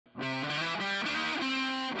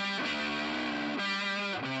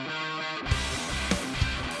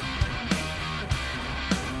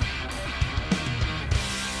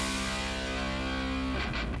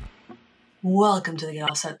Welcome to the Get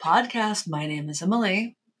Offset podcast. My name is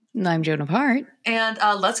Emily. And I'm Joan of Heart. And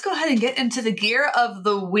let's go ahead and get into the gear of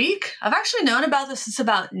the week. I've actually known about this since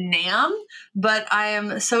about NAMM, but I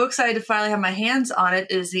am so excited to finally have my hands on it.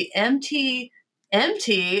 It is the MTET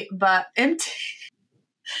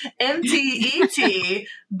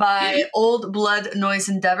by Old Blood Noise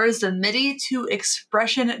Endeavors, the MIDI to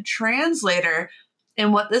Expression Translator.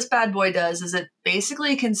 And what this bad boy does is it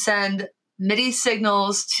basically can send MIDI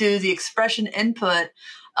signals to the expression input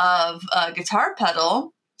of a guitar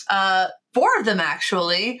pedal, 4 of them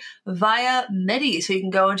actually, via MIDI. So you can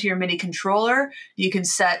go into your MIDI controller, you can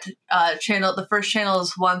set the first channel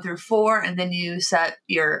is 1 through 4, and then you set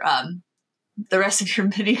your the rest of your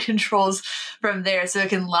MIDI controls from there. So it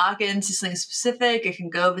can lock into something specific, it can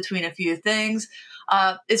go between a few things.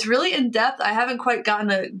 It's really in-depth. I haven't quite gotten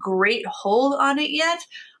a great hold on it yet.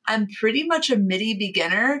 I'm pretty much a MIDI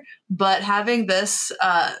beginner, but having this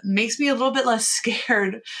makes me a little bit less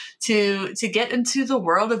scared to get into the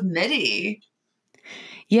world of MIDI.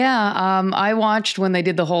 Yeah, I watched when they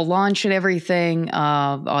did the whole launch and everything,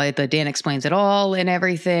 the Dan Explains It All and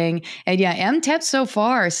everything. And yeah, MTET so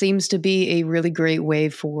far seems to be a really great way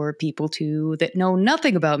for people that know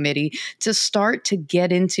nothing about MIDI to start to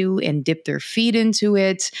get into and dip their feet into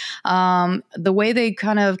it. The way they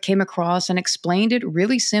kind of came across and explained it,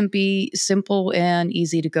 really simple and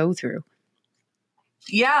easy to go through.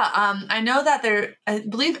 Yeah, I know that I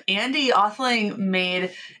believe Andy Othling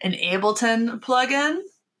made an Ableton plugin.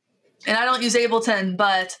 And I don't use Ableton,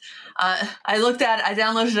 but I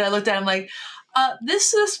downloaded it, I looked at it, I'm like,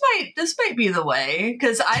 this might be the way,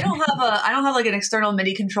 because I don't have like an external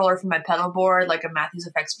MIDI controller for my pedal board, like a Matthews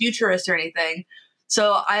Effects Futurist or anything.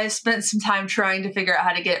 So I spent some time trying to figure out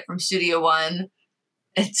how to get it from Studio One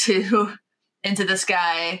into this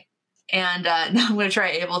guy. And now I'm going to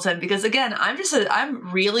try Ableton because, again,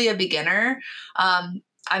 I'm really a beginner.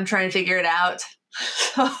 I'm trying to figure it out.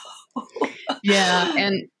 Yeah,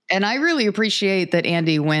 and I really appreciate that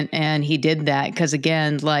Andy went and he did that because,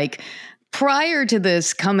 again, like prior to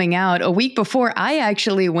this coming out, a week before, I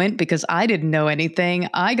actually went because I didn't know anything.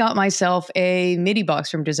 I got myself a MIDI box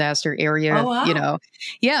from Disaster Area, Oh, wow.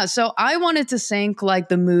 Yeah, so I wanted to sync like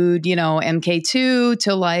the Mood, MK2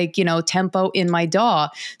 to like, tempo in my DAW.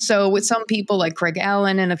 So with some people like Craig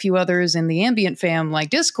Allen and a few others in the ambient fam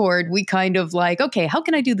like Discord, we kind of like, okay, how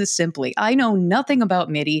can I do this simply? I know nothing about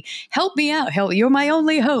MIDI. Help me out. Hell, you're my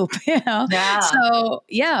only hope. Yeah. So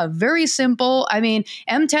yeah, very simple. I mean,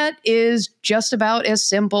 MTET is just about as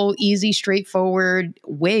simple, easy, straightforward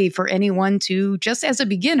way for anyone to just as a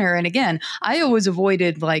beginner. And again, I always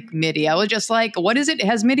avoided like MIDI. I was just like, what is it? It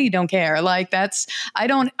has MIDI, don't care. Like I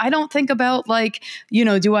don't think about like,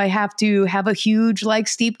 do I have to have a huge like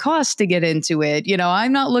steep cost to get into it?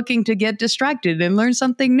 I'm not looking to get distracted and learn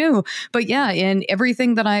something new. But yeah, in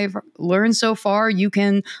everything that I've learned so far, you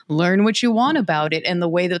can learn what you want about it. And the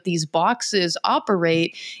way that these boxes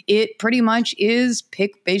operate, it pretty much is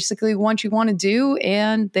pick basically what you want to do,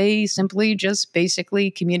 and they simply just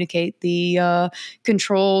basically communicate the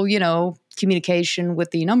control, communication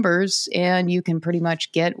with the numbers, and you can pretty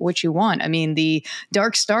much get what you want. I mean, the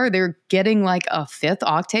Dark Star, they're getting like a 5th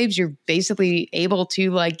octaves. You're basically able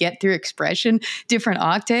to like get through expression, different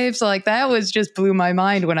octaves. Like that was just blew my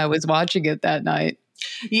mind when I was watching it that night.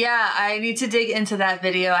 Yeah, I need to dig into that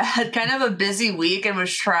video. I had kind of a busy week and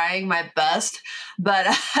was trying my best, but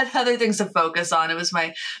I had other things to focus on. It was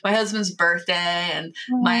my husband's birthday, and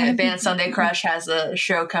my band Sunday Crush has a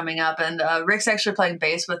show coming up, and Rick's actually playing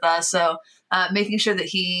bass with us. So making sure that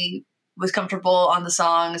he was comfortable on the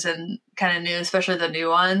songs and kind of new, especially the new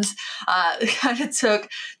ones, kind of took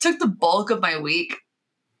the bulk of my week.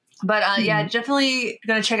 But yeah, definitely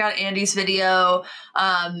going to check out Andy's video.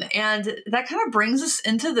 And that kind of brings us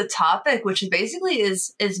into the topic, which is basically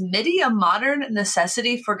is MIDI a modern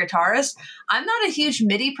necessity for guitarists? I'm not a huge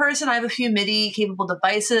MIDI person. I have a few MIDI capable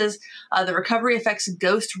devices. The Recovery Effects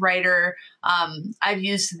Ghostwriter, I've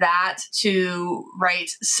used that to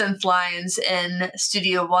write synth lines in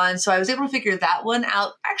Studio One. So I was able to figure that one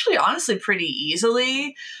out actually, honestly, pretty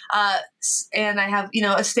easily. And I have,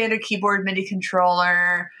 a standard keyboard MIDI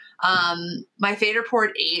controller. My Faderport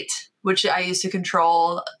 8, which I use to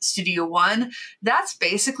control Studio One, that's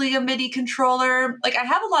basically a MIDI controller. Like I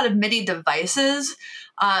have a lot of MIDI devices.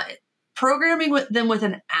 Programming them with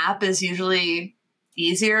an app is usually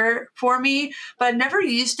easier for me, but I've never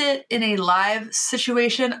used it in a live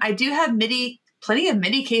situation. I do have plenty of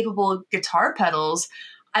MIDI capable guitar pedals.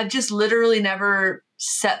 I've just literally never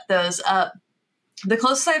set those up. The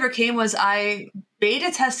closest I ever came was I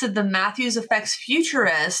beta tested the Matthews Effects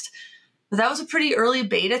Futurist, but that was a pretty early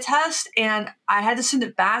beta test, and I had to send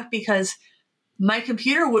it back because my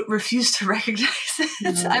computer would refuse to recognize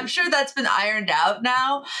it. I'm sure that's been ironed out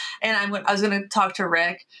now. And I was going to talk to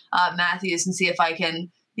Rick Matthews and see if I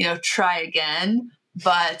can, try again.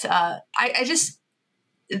 But I just,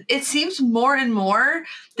 it seems more and more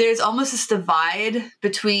there's almost this divide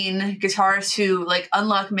between guitarists who like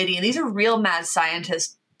unlock MIDI, and these are real mad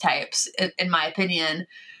scientist types, in my opinion,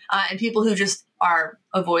 and people who just are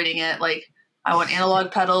avoiding it. Like, I want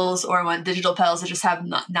analog pedals, or I want digital pedals that just have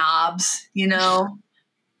knobs,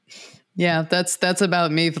 Yeah, that's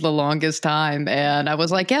about me for the longest time. And I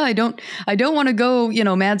was like, yeah, I don't want to go,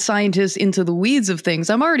 mad scientist into the weeds of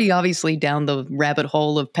things. I'm already obviously down the rabbit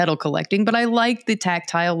hole of pedal collecting, but I like the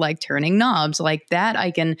tactile, like turning knobs like that.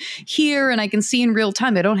 I can hear and I can see in real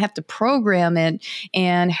time. I don't have to program it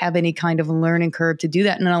and have any kind of learning curve to do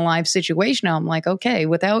that in a live situation. I'm like, okay,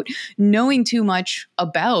 without knowing too much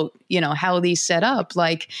about, how these set up,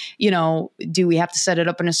 like, do we have to set it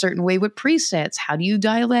up in a certain way with presets? How do you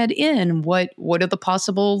dial that in? What are the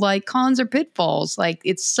possible like cons or pitfalls? Like,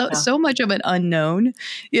 it's so much of an unknown,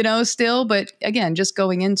 still. But again, just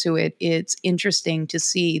going into it, it's interesting to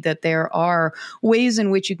see that there are ways in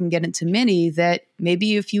which you can get into MIDI that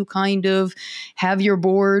maybe if you kind of have your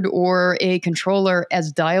board or a controller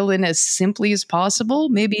as dialed in as simply as possible,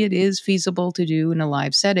 maybe it is feasible to do in a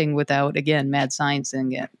live setting without, again, mad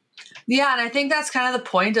sciencing it. Yeah, and I think that's kind of the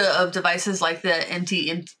point of devices like the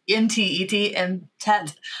MTET,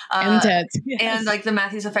 yes. and like the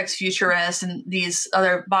Matthews Effects Futurist and these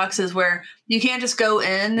other boxes where you can't just go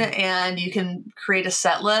in and you can create a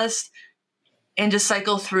set list and just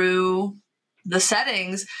cycle through the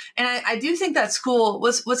settings. And I do think that's cool.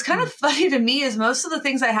 What's kind of funny to me is most of the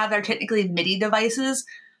things I have that are technically MIDI devices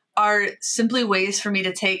are simply ways for me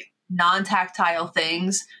to take non-tactile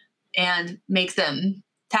things and make them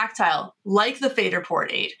tactile, like the Fader Port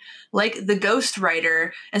 8, like the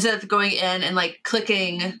Ghostwriter. Instead of going in and like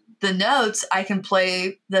clicking the notes, I can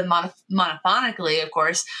play them monophonically, of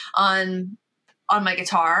course, on my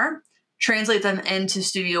guitar, translate them into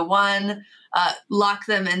Studio One, lock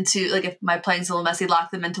them into, like if my playing's a little messy,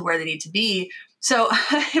 lock them into where they need to be. So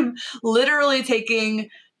I'm literally taking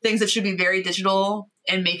things that should be very digital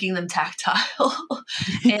and making them tactile.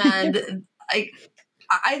 And I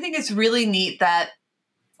think it's really neat that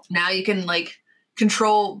now you can like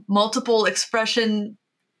control multiple expression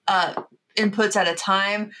inputs at a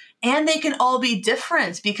time, and they can all be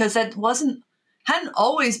different, because that hadn't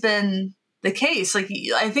always been the case. Like,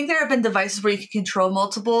 I think there have been devices where you can control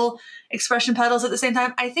multiple expression pedals at the same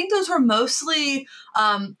time. I think those were mostly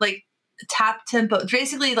like tap tempo,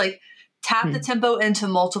 basically like tap the tempo into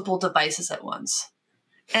multiple devices at once.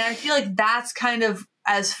 And I feel like that's kind of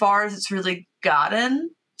as far as it's really gotten.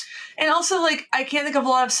 And also, like, I can't think of a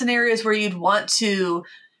lot of scenarios where you'd want to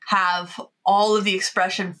have all of the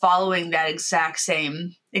expression following that exact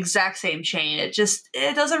same chain.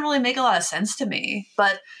 It doesn't really make a lot of sense to me.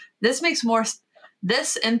 But this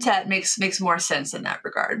MTET makes more sense in that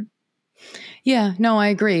regard. Yeah, no, I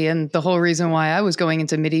agree. And the whole reason why I was going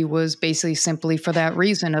into MIDI was basically simply for that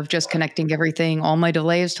reason of just connecting everything, all my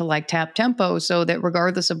delays to like tap tempo, so that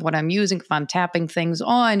regardless of what I'm using, if I'm tapping things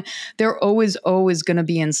on, they're always going to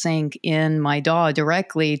be in sync in my DAW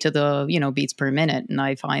directly to the, beats per minute. And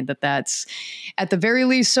I find that that's, at the very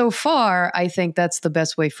least so far, I think that's the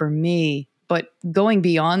best way for me. But going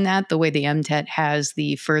beyond that, the way the MTET has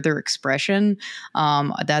the further expression,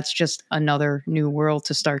 that's just another new world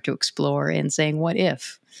to start to explore and saying, what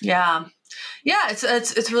if? Yeah. Yeah,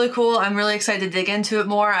 it's really cool. I'm really excited to dig into it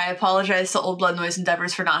more. I apologize to Old Blood Noise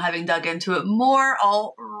Endeavors for not having dug into it more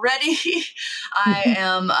already. I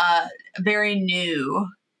am very new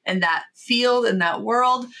in that field, in that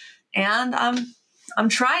world. And I'm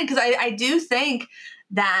trying, because I do think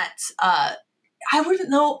that I wouldn't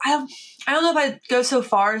know. I don't know if I'd go so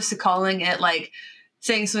far as to calling it like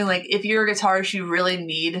saying something like, if you're a guitarist, you really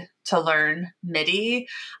need to learn MIDI.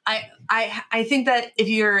 I think that if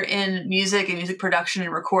you're in music and music production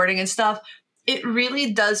and recording and stuff, it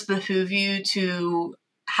really does behoove you to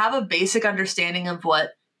have a basic understanding of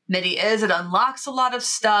what MIDI is. It unlocks a lot of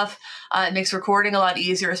stuff. It makes recording a lot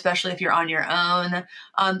easier, especially if you're on your own.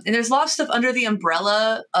 And there's a lot of stuff under the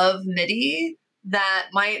umbrella of MIDI that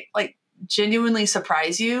might like genuinely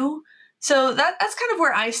surprise you. So that's kind of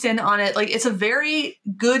where I stand on it. Like, it's a very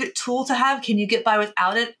good tool to have. Can you get by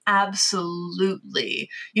without it? Absolutely.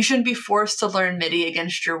 You shouldn't be forced to learn MIDI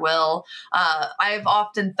against your will. I've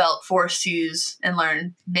often felt forced to use and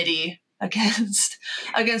learn MIDI against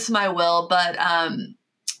my will. But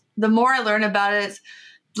the more I learn about it,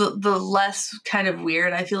 the less kind of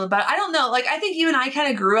weird I feel about it. I don't know. Like, I think you and I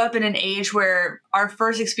kind of grew up in an age where our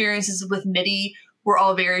first experiences with MIDI were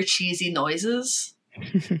all very cheesy noises.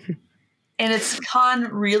 And it's gone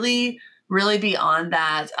really, really beyond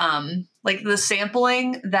that. Like the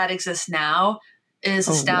sampling that exists now is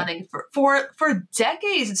astounding. Yeah. For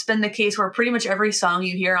decades, it's been the case where pretty much every song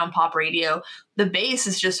you hear on pop radio, the bass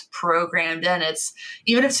is just programmed in. It's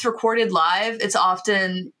even if it's recorded live, it's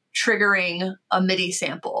often triggering a MIDI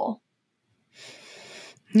sample.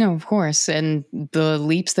 No, of course. And the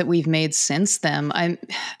leaps that we've made since then,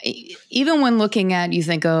 even when looking at, you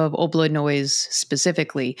think of Old Blood Noise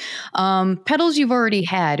specifically, pedals you've already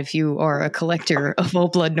had if you are a collector of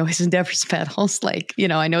Old Blood Noise Endeavors pedals, like, you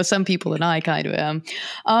know, I know some people and I kind of am.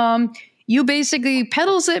 You basically,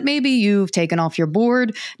 pedals that maybe you've taken off your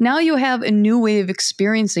board, now you have a new way of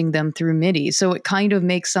experiencing them through MIDI. So it kind of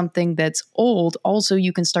makes something that's old, also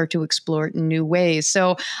you can start to explore it in new ways.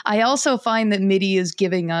 So I also find that MIDI is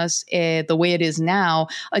giving us, the way it is now,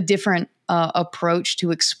 a different approach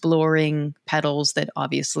to exploring pedals that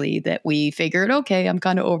obviously that we figured, okay, I'm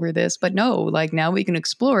kind of over this, but no, like now we can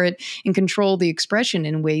explore it and control the expression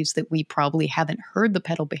in ways that we probably haven't heard the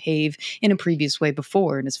pedal behave in a previous way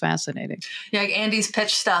before. And it's fascinating. Yeah, like Andy's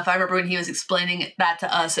pitch stuff. I remember when he was explaining that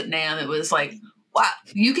to us at NAMM, it was like, wow,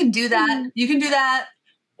 you can do that. You can do that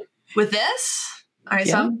with this. All right.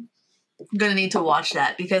 Yeah. So I'm going to need to watch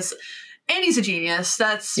that because Andy's a genius.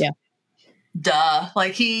 That's duh.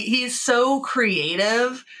 Like he's so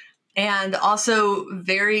creative and also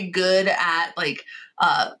very good at like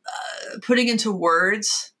putting into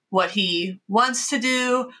words what he wants to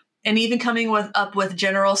do and even coming up with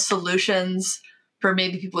general solutions for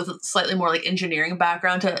maybe people with a slightly more like engineering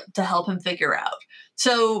background to help him figure out.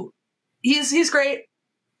 So he's great.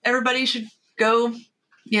 Everybody should go,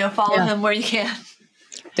 follow him where you can.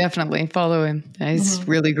 Definitely follow him. He's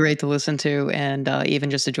really great to listen to and even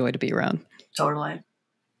just a joy to be around. Totally.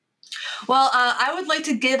 Well, I would like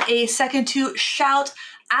to give a second to shout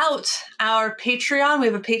out our Patreon. We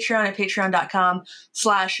have a Patreon at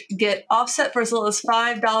patreon.com/getoffset for as little as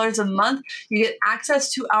 $5 a month. You get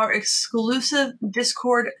access to our exclusive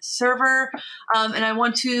Discord server. And I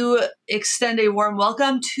want to extend a warm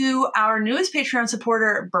welcome to our newest Patreon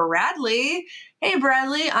supporter, Bradley. Hey,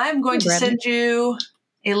 Bradley, I'm going to send you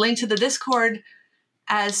a link to the Discord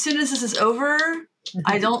as soon as this is over.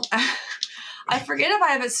 I forget if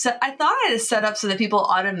I have it set. I thought I had it set up so that people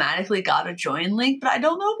automatically got a join link, but I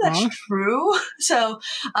don't know if that's true. So,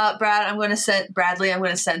 Bradley, I'm going to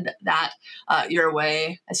send that your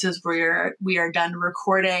way as soon as we are done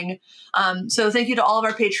recording. So thank you to all of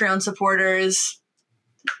our Patreon supporters.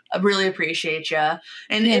 I really appreciate you.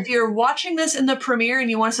 And if you're watching this in the premiere and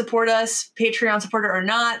you want to support us, Patreon supporter or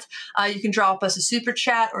not, you can drop us a super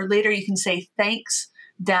chat or later you can say thanks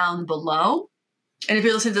down below. And if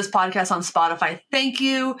you're listening to this podcast on Spotify, thank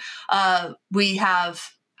you. We have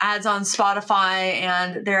ads on Spotify,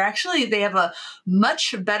 and they have a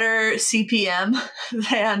much better CPM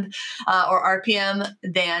than or RPM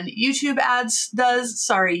than YouTube ads does.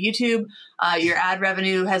 Sorry, YouTube. Your ad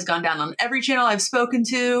revenue has gone down on every channel I've spoken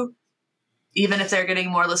to. Even if they're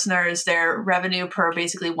getting more listeners, their revenue per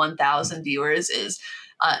basically 1,000 viewers is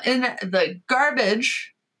in the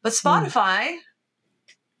garbage. But Spotify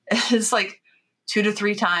is like 2 to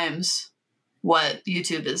 3 times what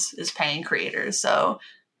YouTube is paying creators. So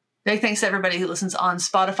big thanks to everybody who listens on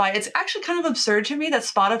Spotify. It's actually kind of absurd to me that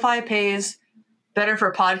Spotify pays better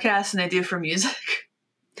for podcasts than they do for music.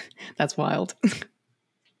 That's wild.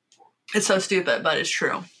 It's so stupid, but it's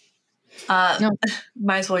true. Might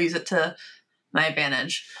as well use it to my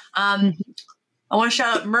advantage. I want to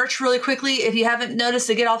shout out merch really quickly. If you haven't noticed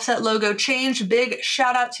the Get Offset logo change, big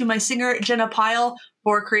shout out to my singer, Jenna Pyle,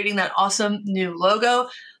 for creating that awesome new logo.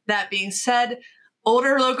 That being said,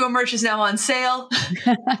 older logo merch is now on sale.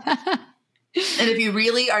 And if you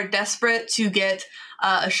really are desperate to get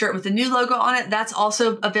a shirt with a new logo on it, that's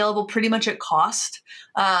also available pretty much at cost.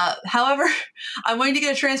 However, I'm wanting to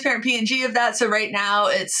get a transparent PNG of that. So right now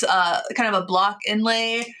it's kind of a block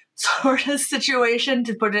inlay sort of situation,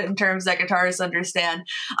 to put it in terms that guitarists understand.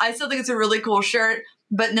 I still think it's a really cool shirt,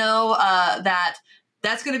 but know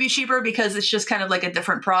that's going to be cheaper because it's just kind of like a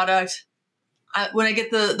different product. When I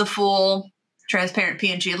get the full transparent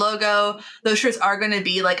PNG logo, those shirts are going to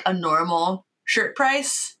be like a normal shirt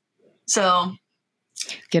price. So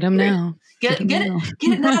get them now. Get it now if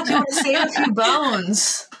you want to save a few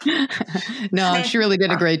bones. No, she really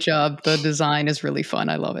did a great job. The design is really fun.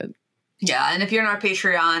 I love it. Yeah, and if you're in our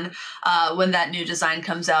Patreon, when that new design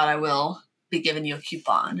comes out, I will be giving you a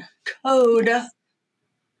coupon code.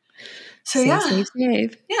 So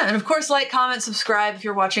save. Yeah, and of course, like, comment, subscribe if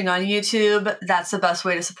you're watching on YouTube. That's the best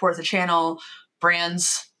way to support the channel.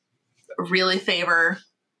 Brands really favor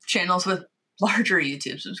channels with larger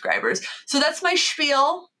YouTube subscribers. So that's my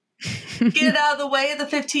spiel. Get it out of the way at the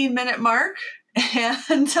 15-minute mark.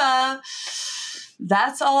 And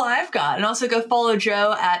that's all I've got. And also go follow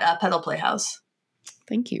Joe at Pedal Playhouse.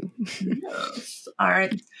 Thank you. Yes. All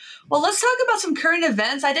right. Well, let's talk about some current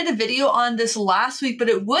events. I did a video on this last week, but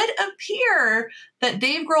it would appear that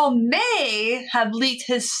Dave Grohl may have leaked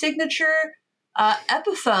his signature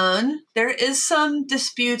Epiphone. There is some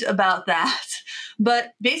dispute about that.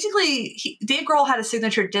 But basically, Dave Grohl had a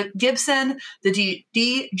signature Gibson, the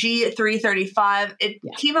DG335. It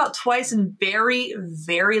came out twice in very,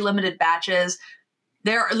 very limited batches.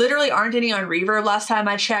 There literally aren't any on Reverb last time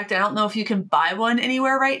I checked. I don't know if you can buy one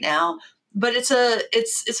anywhere right now, but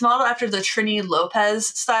it's modeled after the Trini Lopez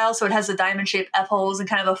style. So it has the diamond-shaped F-holes and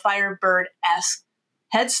kind of a Firebird-esque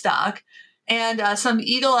headstock. And some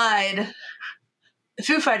eagle-eyed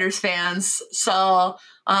Foo Fighters fans saw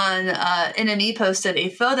on NME posted a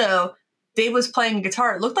photo. Dave was playing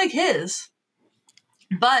guitar. It looked like his,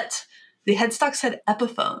 but the headstock said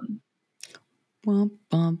Epiphone. Bum,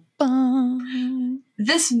 bum, bum.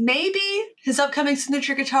 This may be his upcoming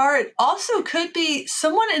signature guitar. It also could be,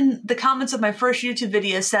 someone in the comments of my first YouTube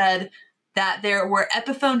video said that there were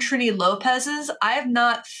Epiphone Trini Lopez's. I have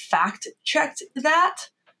not fact-checked that.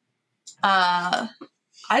 I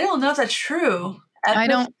don't know if that's true.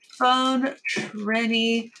 Epiphone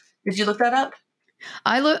Trini. Did you look that up?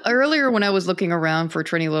 Earlier when I was looking around for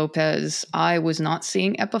Trini Lopez, I was not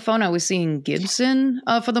seeing Epiphone. I was seeing Gibson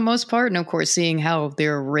for the most part. And of course, seeing how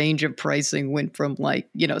their range of pricing went from like,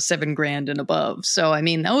 $7,000 and above. So, I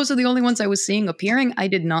mean, those are the only ones I was seeing appearing. I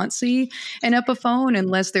did not see an Epiphone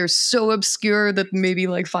unless they're so obscure that maybe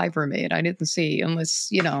like 5 were made. I didn't see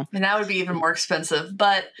unless, And that would be even more expensive.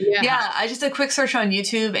 But yeah, I just did a quick search on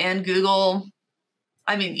YouTube and Google.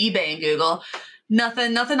 I mean, eBay and Google.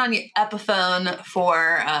 Nothing on your Epiphone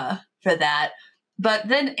for that. But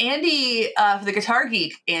then Andy, for the Guitar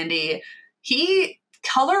Geek, Andy, he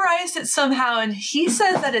colorized it somehow, and he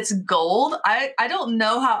says that it's gold. I don't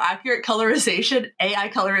know how accurate AI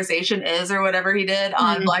colorization is, or whatever he did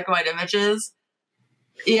on black and white images.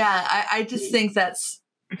 Yeah, I just think that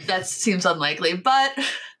seems unlikely. But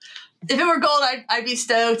if it were gold, I'd be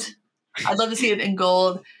stoked. I'd love to see it in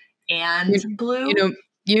gold and blue.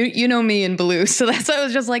 You know me in blue, so that's why I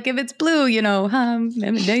was just like, if it's blue, I'm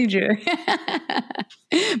in danger.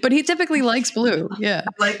 But he typically likes blue. Yeah,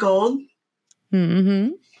 I like gold.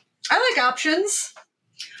 Mm-hmm. I like options,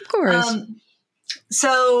 of course.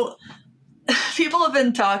 So people have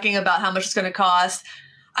been talking about how much it's going to cost.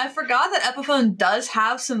 I forgot that Epiphone does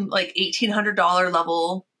have some like $1,800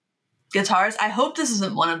 level guitars. I hope this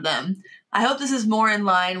isn't one of them. I hope this is more in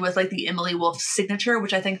line with like the Emily Wolf signature,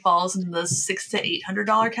 which I think falls in the $600 to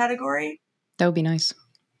 $800 category. That would be nice.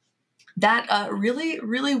 That really,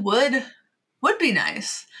 really would be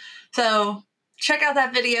nice. So check out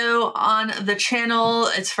that video on the channel.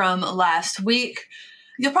 It's from last week.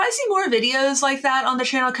 You'll probably see more videos like that on the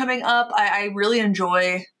channel coming up. I really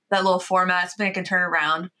enjoy that little format. Something I can turn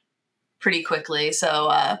around pretty quickly.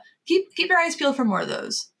 So keep your eyes peeled for more of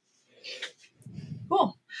those.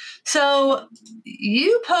 Cool. So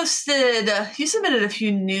you submitted a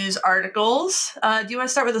few news articles. Do you want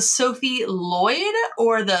to start with the Sophie Lloyd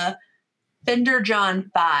or the Fender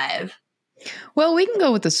John 5? Well, we can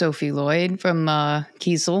go with the Sophie Lloyd from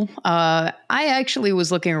Kiesel. I actually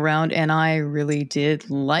was looking around and I really did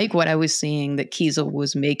like what I was seeing, that Kiesel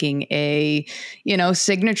was making a,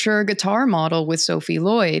 signature guitar model with Sophie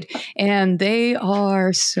Lloyd. And they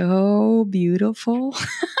are so beautiful.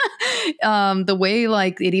 The way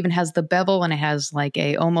like it even has the bevel and it has like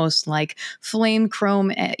a almost like flame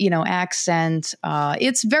chrome, accent.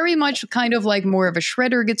 It's very much kind of like more of a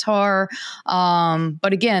shredder guitar.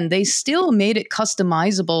 But again, they still made it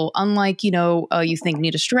customizable, unlike, you think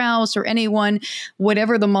Nita Strauss or anyone,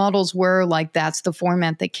 whatever the models were, like that's the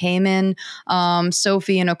format that came in.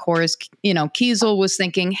 Sophie, and of course, Kiesel was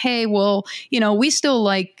thinking, hey, well, we still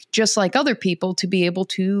like, just like other people, to be able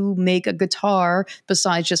to make a guitar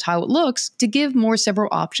besides just how it looks, to give more several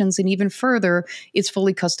options. And even further, it's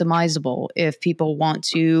fully customizable. If people want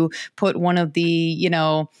to put one of the,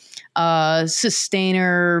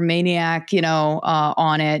 Sustainer Maniac,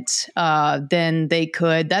 on it, then they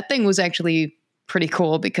could. That thing was actually pretty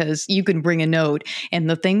cool because you can bring a note and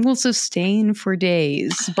the thing will sustain for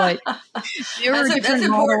days. But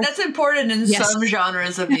that's important in some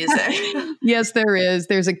genres of music. Yes, there is.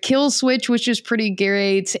 There's a kill switch, which is pretty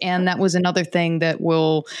great. And that was another thing that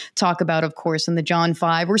we'll talk about, of course, in the John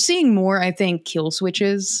 5. We're seeing more, I think, kill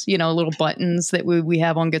switches, little buttons that we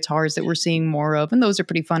have on guitars that we're seeing more of. And those are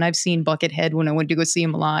pretty fun. I've seen Buckethead when I went to go see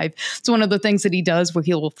him live. It's one of the things that he does where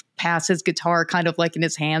he'll pass his guitar kind of like in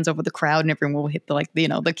his hands over the crowd and everyone will hit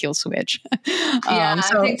the kill switch. I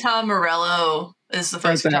think Tom Morello is the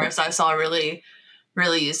first guitarist I saw really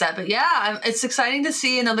use that. But yeah, it's exciting to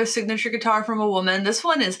see another signature guitar from a woman. This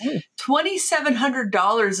one is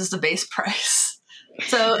 $2,700 is the base price.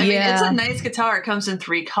 So I mean, it's a nice guitar. It comes in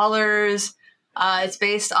 3 colors. It's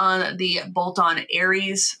based on the bolt-on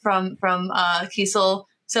Aries from Kiesel.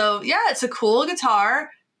 So yeah, it's a cool guitar.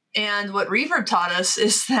 And what Reverb taught us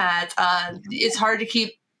is that it's hard to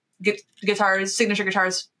keep signature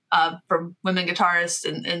guitars from women guitarists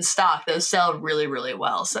in stock. Those sell really, really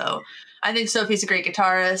well. So I think Sophie's a great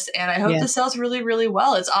guitarist, and I hope this sells really, really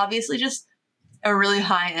well. It's obviously just a really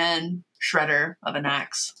high-end shredder of an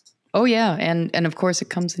axe. Oh, yeah. And of course, it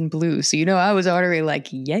comes in blue. So, I was already like,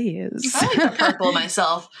 yes. I like the purple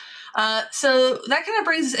myself. So that kind of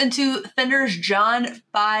brings us into Fender's John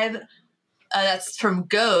 5. That's from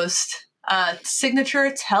Ghost,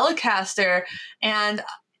 signature Telecaster. And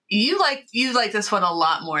you like this one a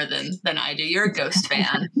lot more than I do. You're a Ghost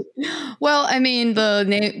fan. Well, I mean, the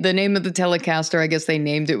name of the Telecaster, I guess they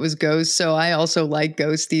named it was Ghost. So I also like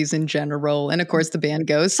Ghosties in general. And of course, the band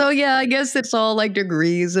Ghost. So yeah, I guess it's all like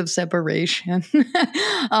degrees of separation.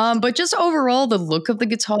 But just overall, the look of the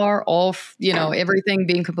guitar, everything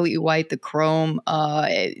being completely white, the chrome,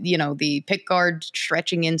 the pick guard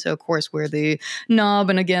stretching into, of course, where the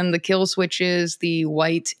knob and again, the kill switches, the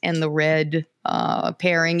white and the red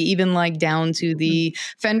pairing, even like down to the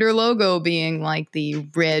Fender logo being like the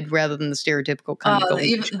red rather than the stereotypical kind of gold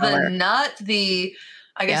color. The nut,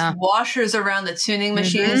 washers around the tuning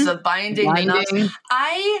machines, the binding, the nuts.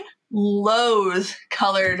 I loathe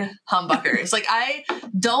colored humbuckers. Like I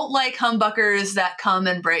don't like humbuckers that come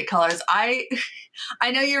in bright colors.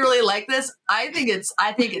 I know you really like this. I think it's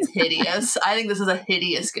hideous. I think this is a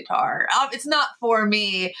hideous guitar. It's not for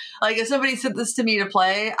me. Like if somebody sent this to me to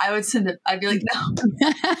play, I would send it. I'd be like, no.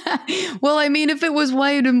 Well, I mean, if it was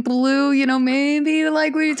white and blue, maybe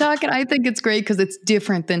like we were talking. I think it's great because it's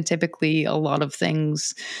different than typically a lot of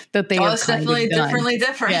things that they have. It's definitely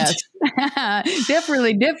different. Yes.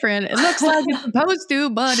 Definitely different. It looks like it's supposed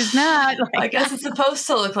to, but it's not. I guess it's supposed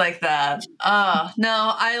to look like that.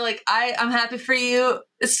 No, I'm happy for you.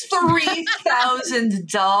 It's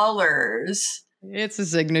 $3,000. It's a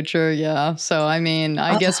signature, yeah. So I mean,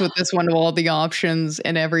 I guess with this one, all the options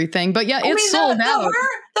and everything, but yeah, sold out.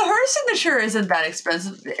 The her signature isn't that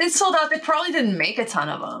expensive. It's sold out. They probably didn't make a ton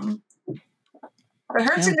of them. The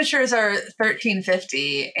her signatures are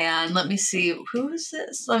 $1,350, and let me see, who is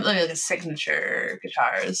this? Let me look at signature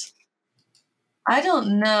guitars. I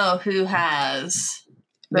don't know who has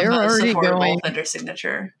the most affordable Fender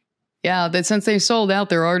signature. Yeah, that since they sold out,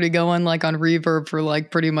 they're already going like on Reverb for like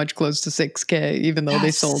pretty much close to $6,000, even though they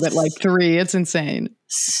sold at like $3,000. It's insane.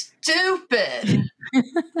 Stupid.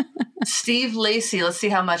 Steve Lacy. Let's see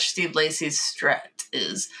how much Steve Lacy's Strat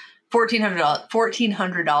is.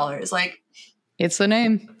 $1,400. Like. It's the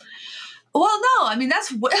name. Well, no, I mean, that's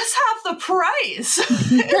half the price.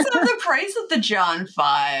 It's half the price of the John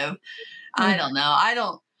 5. I don't know.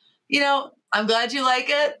 I'm glad you like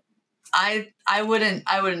it. I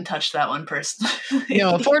wouldn't touch that one personally.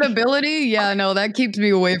 Affordability. Yeah, no, that keeps me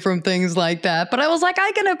away from things like that. But I was like,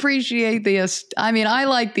 I can appreciate I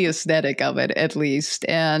like the aesthetic of it at least.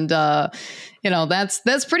 And,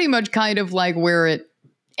 that's pretty much kind of like where it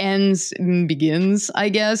ends and begins, I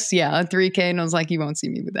guess. Yeah, $3,000. And I was like, you won't see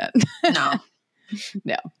me with that. No.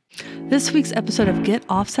 No. This week's episode of Get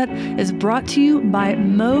Offset is brought to you by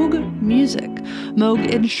Moog Music.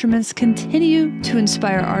 Moog instruments continue to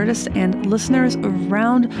inspire artists and listeners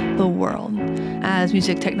around the world. As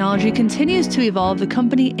music technology continues to evolve, the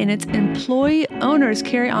company and its employee owners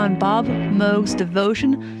carry on Bob Moog's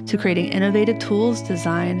devotion to creating innovative tools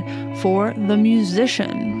designed for the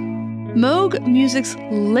musician. Moog Music's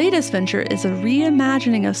latest venture is a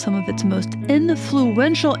reimagining of some of its most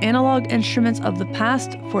influential analog instruments of the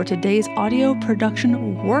past for today's audio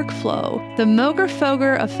production workflow. The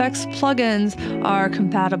Moogerfooger Effects Plug-ins are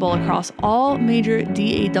compatible across all major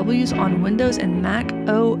DAWs on Windows and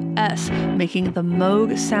macOS, making the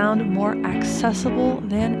Moog sound more accessible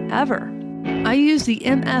than ever. I use the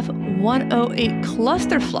MF108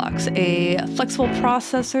 Cluster Flux, a flexible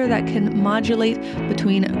processor that can modulate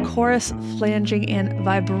between chorus, flanging, and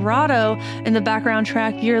vibrato in the background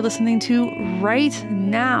track you're listening to right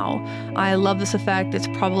now. I love this effect. It's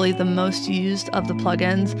probably the most used of the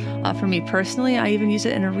plugins. For me personally, I even use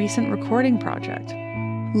it in a recent recording project.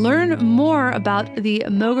 Learn more about the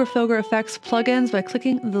Moogerfooger Effects plugins by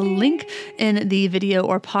clicking the link in the video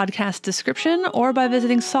or podcast description or by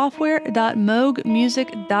visiting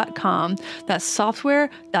software.moogmusic.com. That's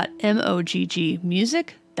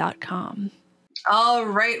software.moggmusic.com. All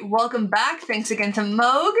right, welcome back. Thanks again to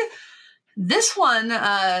Moog. This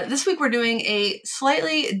week we're doing a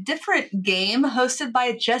slightly different game hosted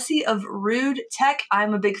by Jesse of Rude Tech.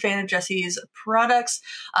 I'm a big fan of Jesse's products.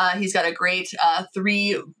 He's got a great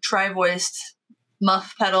 3 tri-voiced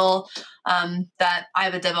muff pedal that I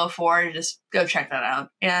have a demo for. Just go check that out.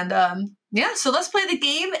 And so let's play the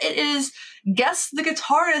game. It is Guess the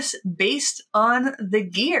Guitarist based on the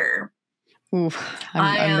gear. Ooh,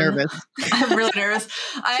 I'm nervous. I'm really nervous.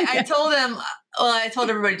 I told him, I told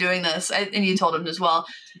everybody doing this, and you told him as well.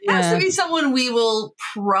 It has to be someone we will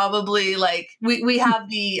probably like. We have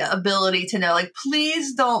the ability to know. Like,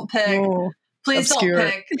 please don't pick. Don't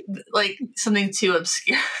pick like something too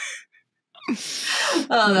obscure.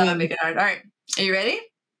 That would make it hard. All right, are you ready?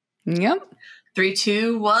 Yep. 3,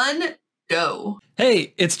 2, 1, go.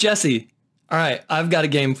 Hey, it's Jesse. All right, I've got a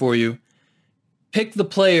game for you. Pick the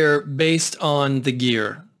player based on the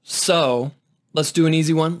gear. So let's do an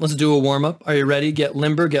easy one. Let's do a warm-up. Are you ready? Get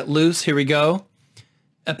limber, get loose. Here we go.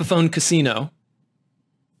 Epiphone Casino.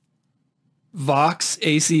 Vox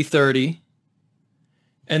AC30.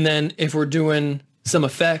 And then if we're doing some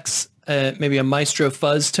effects, maybe a Maestro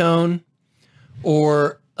fuzz tone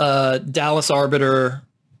or a Dallas Arbiter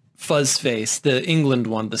fuzz face, the England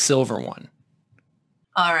one, the silver one.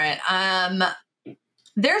 All right.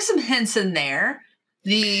 There's some hints in there.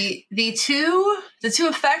 The two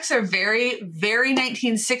effects are very, very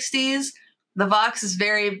 1960s. The Vox is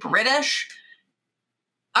very British.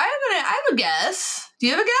 I have a guess. Do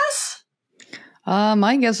you have a guess?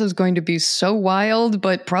 My guess is going to be so wild,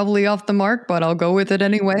 but probably off the mark, but I'll go with it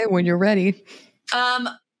anyway when you're ready.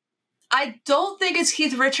 I don't think it's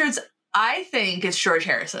Keith Richards. I think it's George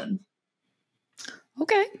Harrison.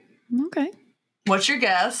 Okay. What's your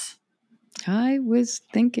guess? I was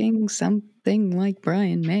thinking something like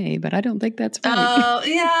Brian May, but I don't think that's right.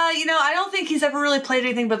 Yeah, I don't think he's ever really played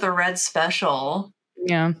anything but the Red Special.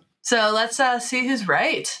 Yeah. So let's see who's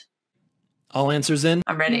right. All answers in?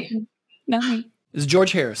 I'm ready. No. It's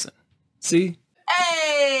George Harrison. See?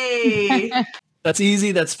 Hey! That's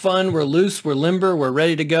easy. That's fun. We're loose. We're limber. We're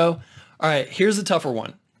ready to go. All right, here's a tougher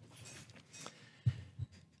one.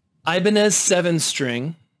 Ibanez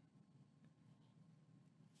 7-string.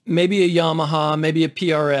 Maybe a Yamaha, maybe a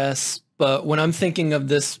PRS, but when I'm thinking of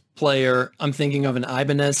this player, I'm thinking of an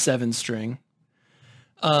Ibanez 7-string,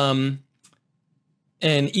 an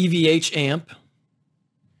EVH amp,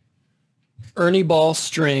 Ernie Ball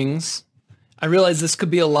strings. I realize this could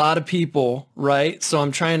be a lot of people, right? So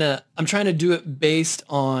I'm trying to do it based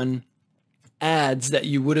on ads that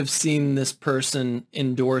you would have seen this person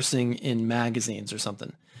endorsing in magazines or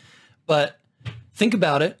something. But think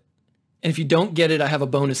about it. And if you don't get it, I have a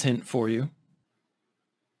bonus hint for you.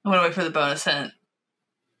 I'm going to wait for the bonus hint.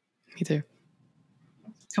 Me too.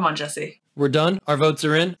 Come on, Jesse. We're done? Our votes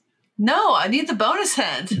are in? No, I need the bonus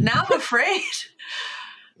hint. Now I'm afraid.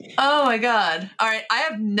 Oh, my God. All right. I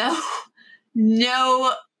have no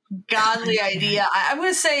godly idea. I'm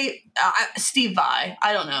going to say Steve Vai.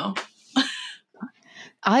 I don't know.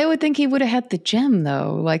 I would think he would have had the gem,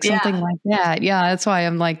 though. Like something like that. Yeah, that's why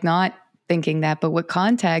I'm like not thinking that, but with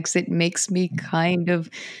context, it makes me kind of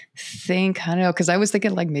think, I don't know, because I was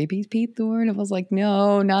thinking like maybe Pete Thorne. I was like,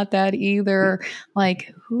 no, not that either.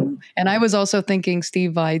 Like who? And I was also thinking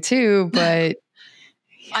Steve Vai too, but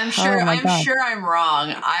I'm sure I'm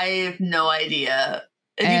wrong. I have no idea.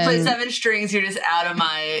 If you play 7 strings, you're just out of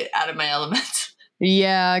my element.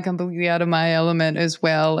 Yeah, completely out of my element as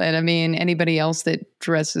well. And I mean, anybody else that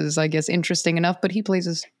dresses, I guess, interesting enough, but he plays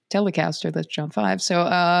his Telecaster, that's John 5. So,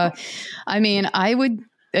 I mean, I would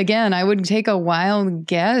take a wild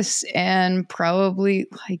guess and probably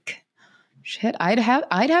like, shit, I'd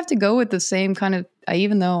have to go with the same kind of,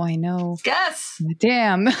 even though I know. Guess.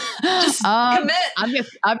 Damn. Just commit.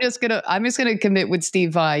 I'm just gonna commit with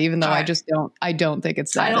Steve Vai, even though I don't think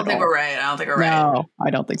it's that. I don't think we're right. No, I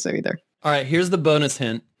don't think so either. All right, here's the bonus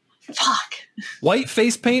hint. Fuck. White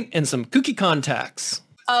face paint and some kooky contacts.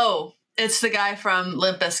 Oh, it's the guy from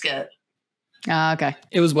Limp Bizkit. Okay.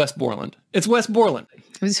 It was Wes Borland. It's Wes Borland.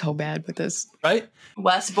 I was so bad with this. Right?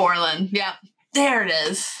 Wes Borland. Yeah. There it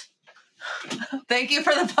is. Thank you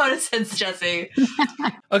for the bonus hints, Jesse.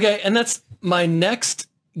 Okay, and that's my next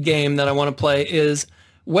game that I want to play is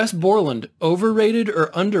Wes Borland, overrated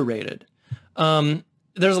or underrated?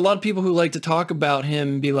 There's a lot of people who like to talk about him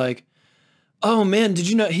and be like, oh man, did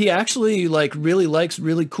you know he actually like really likes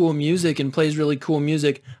really cool music and plays really cool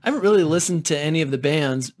music? I haven't really listened to any of the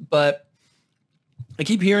bands, but I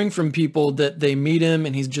keep hearing from people that they meet him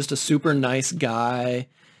and he's just a super nice guy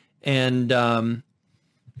and,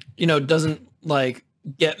 doesn't like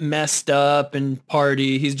get messed up and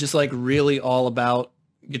party. He's just like really all about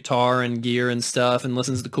guitar and gear and stuff and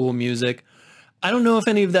listens to cool music. I don't know if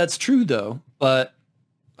any of that's true though, but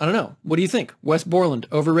I don't know. What do you think? Wes Borland,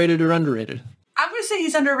 overrated or underrated? I'm going to say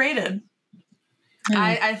he's underrated.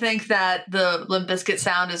 I think that the Limp Bizkit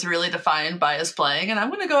sound is really defined by his playing, and I'm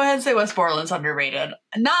going to go ahead and say Wes Borland's underrated.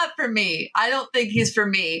 Not for me. I don't think he's for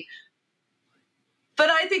me. But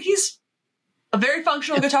I think he's a very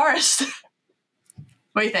functional guitarist.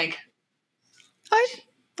 What do you think?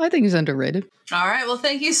 I think he's underrated. All right. Well,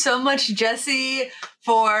 thank you so much, Jesse,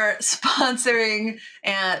 for sponsoring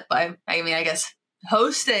and I guess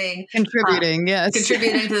hosting. Contributing, yes.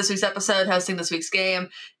 Contributing to this week's episode, hosting this week's game.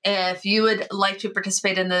 If you would like to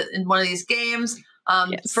participate in one of these games,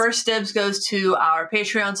 yes. First dibs goes to our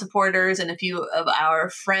Patreon supporters and a few of our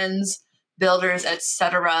friends, builders,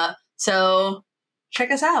 etc. So check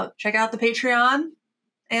us out. Check out the Patreon,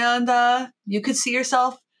 and you could see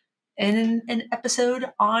yourself in an episode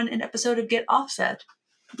of Get Offset.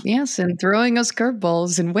 Yes, and throwing us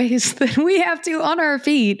curveballs in ways that we have to, on our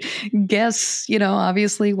feet, guess,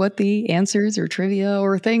 obviously what the answers or trivia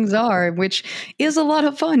or things are, which is a lot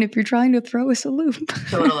of fun if you're trying to throw us a loop.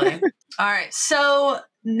 Totally. All right. So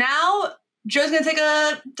now Joe's going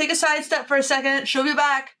to take a sidestep for a second. She'll be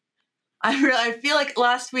back. I feel like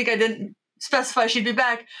last week I didn't specify she'd be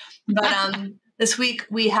back, but this week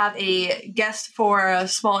we have a guest for a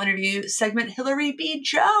small interview segment, Hilary B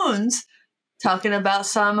Jones, talking about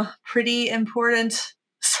some pretty important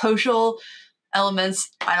social elements.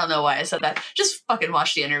 I don't know why I said that. Just fucking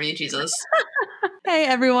watch the interview, Jesus. Hey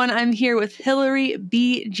everyone, I'm here with Hilary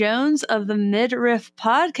B Jones of the Mid-Riff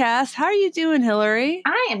podcast. How are you doing, Hilary?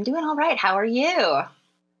 I am doing all right. How are you?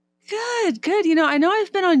 Good. I know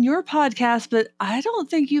I've been on your podcast, but I don't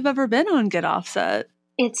think you've ever been on Get Offset.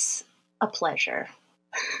 It's a pleasure.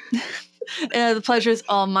 The pleasure is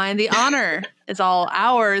all mine. The honor is all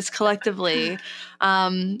ours collectively.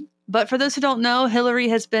 But for those who don't know, Hilary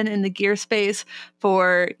has been in the gear space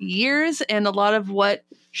for years, and a lot of what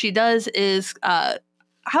she does is,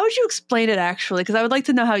 how would you explain it actually? Because I would like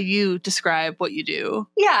to know how you describe what you do.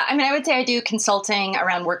 Yeah, I would say I do consulting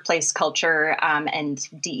around workplace culture and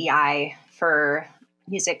DEI for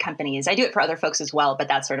music companies. I do it for other folks as well, but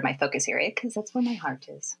that's sort of my focus area because that's where my heart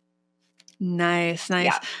is. Nice.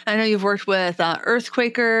 Yeah. I know you've worked with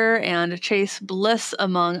Earthquaker and Chase Bliss,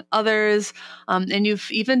 among others, and you've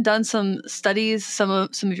even done some studies, some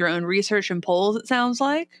of your own research and polls, it sounds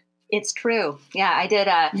like. It's true. Yeah, I did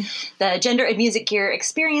the Gender and Music Gear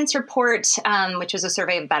Experience Report, which was a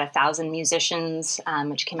survey of about 1,000 musicians,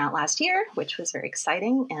 which came out last year, which was very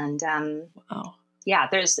exciting. And wow. Yeah,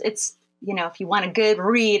 it's if you want a good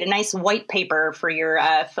read, a nice white paper for your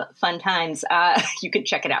fun times, you could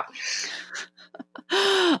check it out.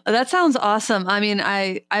 That sounds awesome.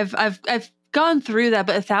 I've gone through that,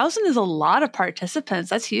 but 1,000 is a lot of participants.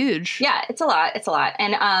 That's huge. Yeah, it's a lot.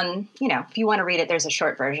 And, if you want to read it, there's a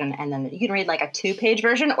short version, and then you can read like a 2-page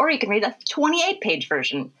version, or you can read a 28-page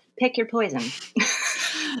version. Pick your poison.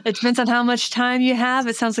 It depends on how much time you have.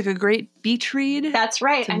 It sounds like a great beach read. That's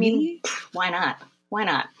right. Why not? Why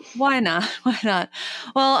not?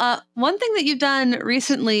 Well, one thing that you've done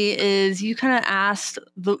recently is you kind of asked,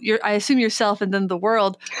 I assume yourself and then the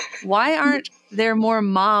world, why aren't there more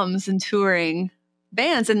moms in touring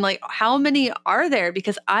bands? And like, how many are there?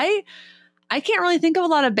 Because I can't really think of a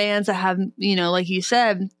lot of bands that have, like you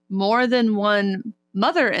said, more than one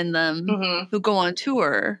mother in them who go on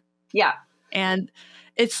tour. Yeah. And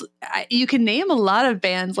you can name a lot of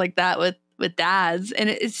bands like that with dads. And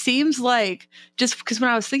it seems like, just because when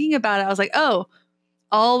I was thinking about it, I was like, oh,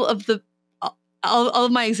 all of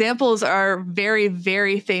my examples are very,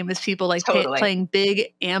 very famous people, like totally. Playing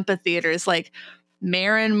big amphitheaters, like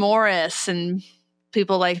Maren Morris and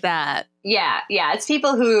people like that. Yeah. It's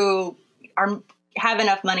people who have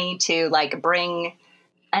enough money to like bring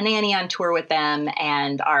a nanny on tour with them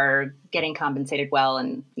and are getting compensated well,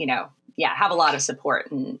 and have a lot of support.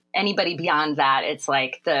 And anybody beyond that, it's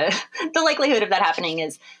like the likelihood of that happening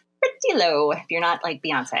is pretty low if you're not like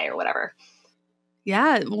Beyonce or whatever.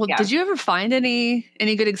 Yeah. Well, did you ever find any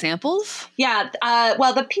good examples? Yeah.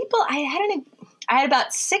 Well, the people I had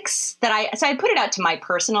about 6 so I put it out to my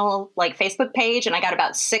personal like Facebook page, and I got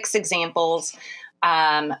about 6 examples,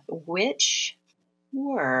 which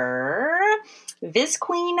were Viz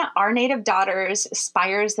Queen, Our Native Daughters,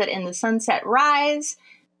 Spires That in the Sunset Rise,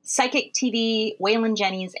 Psychic TV, Waylon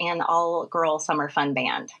Jennings, and All Girl Summer Fun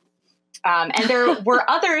Band. And there were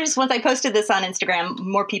others. Once I posted this on Instagram,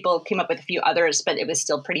 more people came up with a few others, but it was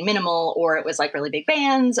still pretty minimal, or it was like really big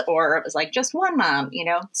bands, or it was like just one mom,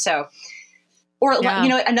 so, or,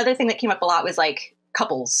 another thing that came up a lot was like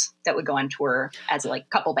couples that would go on tour as like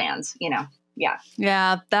couple bands, Yeah.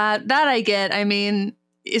 Yeah. That I get. I mean,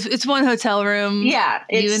 it's one hotel room. Yeah.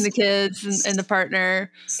 You and the kids and the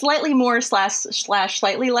partner. Slightly more /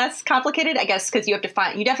 slightly less complicated, I guess, because you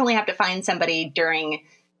definitely have to find somebody during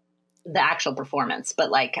the actual performance, but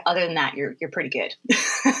like other than that, you're pretty good.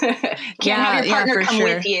 Can't have your partner come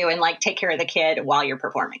with you and like take care of the kid while you're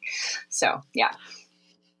performing. So yeah.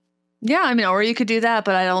 Yeah, I mean, or you could do that,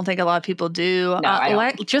 but I don't think a lot of people do. No, I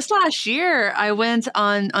don't. Just last year, I went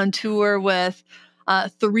on tour with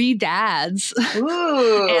 3 dads.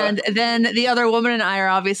 Ooh. And then the other woman and I are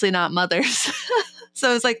obviously not mothers.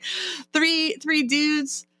 So it's like three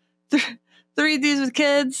dudes, 3 dudes with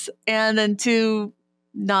kids, and then 2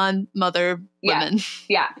 non-mother women.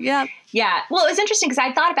 Yeah. Well, it was interesting because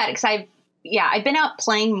I thought about it because I've been out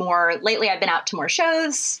playing more lately. I've been out to more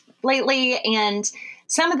shows lately, and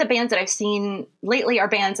some of the bands that I've seen lately are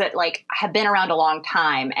bands that like have been around a long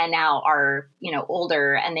time and now are,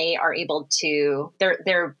 older, and they are able to,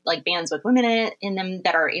 they're like bands with women in them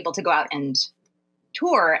that are able to go out and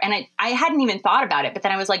tour. And I hadn't even thought about it, but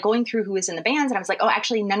then I was like going through who was in the bands, and I was like, oh,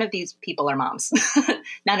 actually none of these people are moms.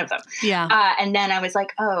 None of them. Yeah. And then I was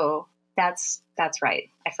like, oh, that's right.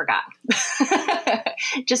 I forgot.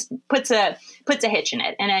 Just puts a hitch in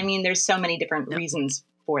it. And I mean, there's so many different reasons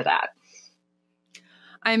for that.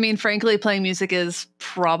 I mean, frankly, playing music is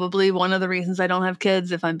probably one of the reasons I don't have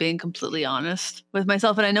kids, if I'm being completely honest with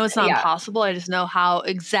myself. And I know it's not impossible. I just know how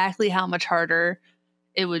much harder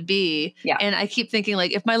it would be. Yeah. And I keep thinking,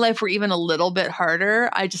 like, if my life were even a little bit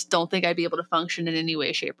harder, I just don't think I'd be able to function in any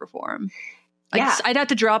way, shape, or form. Like, I'd have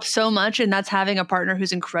to drop so much, and that's having a partner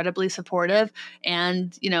who's incredibly supportive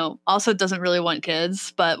and, also doesn't really want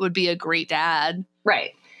kids, but would be a great dad.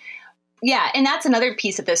 Right. Yeah. And that's another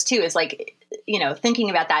piece of this too, is like, thinking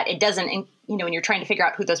about that, it doesn't, when you're trying to figure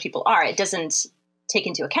out who those people are, it doesn't take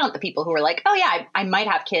into account the people who are like, oh yeah, I might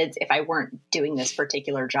have kids if I weren't doing this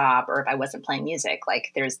particular job, or if I wasn't playing music.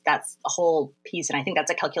 Like that's a whole piece. And I think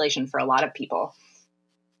that's a calculation for a lot of people.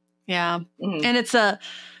 Yeah. Mm-hmm. And it's a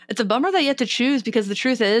bummer that you have to choose, because the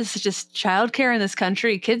truth is just childcare in this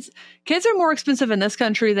country, kids are more expensive in this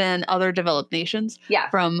country than other developed nations. Yeah.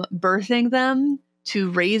 From birthing them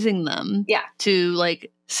to raising them. Yeah. To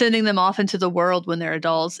like sending them off into the world when they're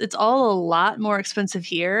adults. It's all a lot more expensive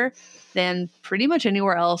here than pretty much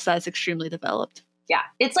anywhere else that's extremely developed. Yeah.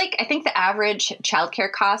 It's like, I think the average childcare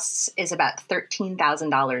costs is about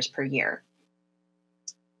 $13,000 per year.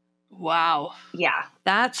 Wow. Yeah.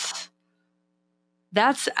 That's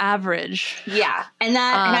average. Yeah. And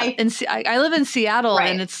that, I live in Seattle, right.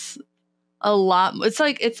 And it's a lot. It's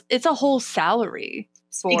like, it's a whole salary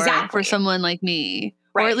for someone like me.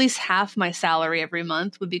 Right. Or at least half my salary every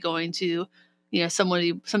month would be going to,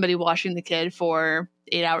 somebody watching the kid for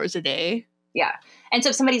 8 hours a day. Yeah. And so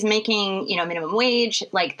if somebody's making, minimum wage,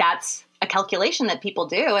 like that's a calculation that people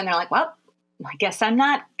do. And they're like, well, I guess I'm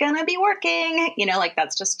not going to be working.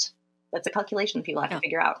 That's a calculation people have to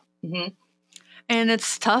figure out. Mm-hmm. And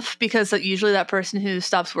it's tough because usually that person who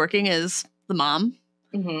stops working is the mom.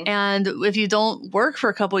 Mm-hmm. And if you don't work for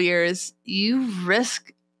a couple of years, you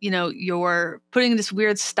risk you're putting this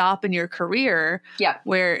weird stop in your career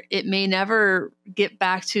where it may never get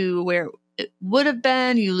back to where it would have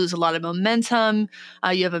been. You lose a lot of momentum.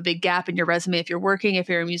 You have a big gap in your resume. If you're working, if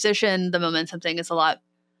you're a musician, the momentum thing is a lot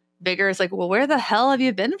bigger. It's like, well, where the hell have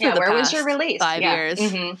you been for the where past was your release? 5 years?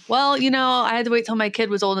 Mm-hmm. Well, I had to wait till my kid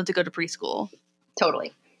was old enough to go to preschool.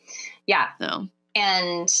 Totally. Yeah. No.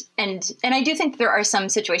 And I do think there are some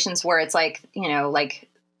situations where it's like, like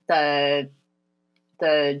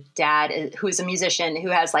the dad who's a musician who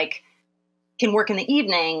has like can work in the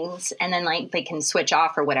evenings, and then like they can switch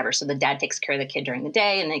off or whatever. So the dad takes care of the kid during the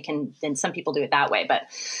day, and then some people do it that way. But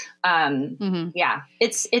yeah,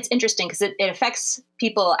 it's interesting because it affects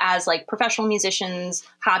people as like professional musicians,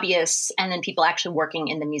 hobbyists, and then people actually working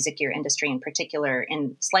in the music gear industry in particular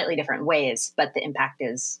in slightly different ways. But the impact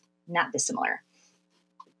is not dissimilar.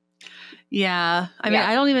 Yeah. I mean,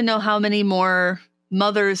 I don't even know how many more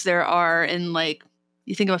mothers there are in like,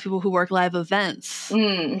 you think about people who work live events,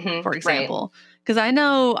 for example. Right. Because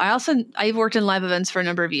I've worked in live events for a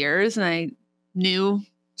number of years, and I knew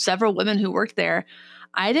several women who worked there.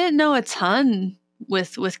 I didn't know a ton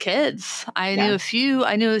with kids. I knew a few.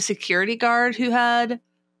 I knew a security guard who had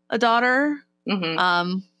a daughter.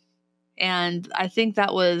 And I think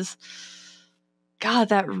that was, God,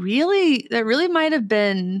 that really might have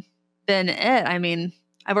been it. I mean,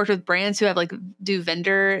 I've worked with brands who have like do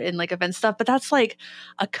vendor and like event stuff, but that's like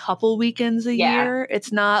a couple weekends a year.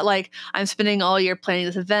 It's not like I'm spending all year planning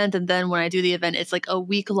this event, and then when I do the event, it's like a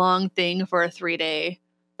week-long thing for a 3-day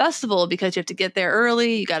festival, because you have to get there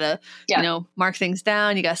early. You got to, you know, mark things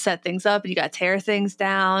down. You got to set things up, and you got to tear things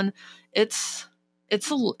down. It's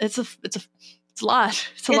a lot. It's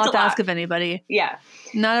a lot to ask of anybody. Yeah.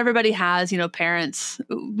 Not everybody has, you know, parents.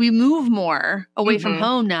 We move more away from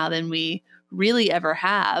home now than we really ever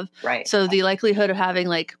have. Right. So the likelihood of having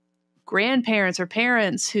like grandparents or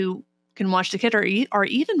parents who can watch the kid are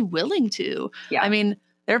even willing to. Yeah. I mean,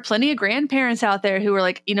 there are plenty of grandparents out there who are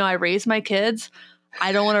like, you know, I raise my kids.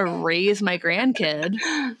 I don't want to raise my grandkid.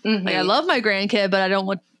 Like, I love my grandkid, but I don't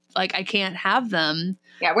want, like, I can't have them.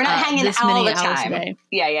 Yeah. We're not hanging out all the time.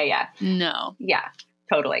 Yeah. No. Yeah,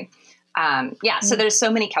 totally. So there's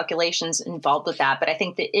so many calculations involved with that. But I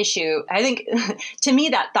think to me,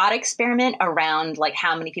 that thought experiment around like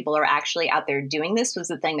how many people are actually out there doing this was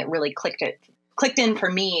the thing that really clicked in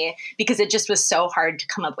for me, because it just was so hard to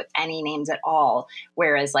come up with any names at all.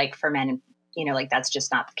 Whereas like for men, you know, like that's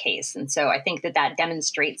just not the case. And so I think that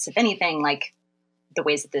demonstrates, if anything, like the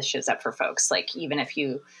ways that this shows up for folks, like even if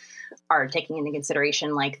you are taking into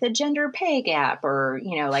consideration like the gender pay gap or,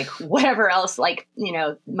 you know, like whatever else, like, you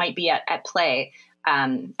know, might be at play.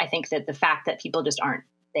 I think that the fact that people just aren't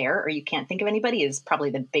there, or you can't think of anybody, is probably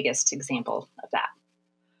the biggest example of that.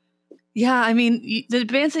 Yeah. I mean, the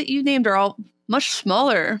bands that you named are all much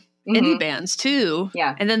smaller indie bands too.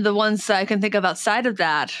 Yeah. And then the ones that I can think of outside of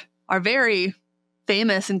that are very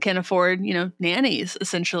famous and can afford, you know, nannies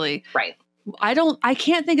essentially. Right. I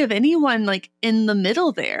can't think of anyone like in the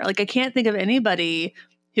middle there. Like I can't think of anybody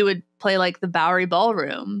who would play like the Bowery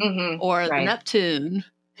Ballroom or the Neptune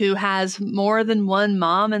who has more than one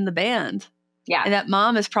mom in the band. Yeah. And that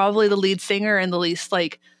mom is probably the lead singer and the least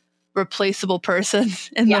like replaceable person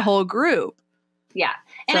in the whole group. Yeah.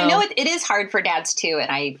 And I know it is hard for dads too.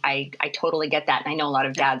 And I totally get that. And I know a lot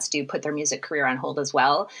of dads do put their music career on hold as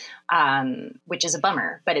well, which is a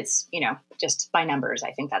bummer, but it's, you know, just by numbers,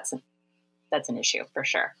 I think that's an issue for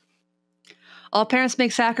sure. All parents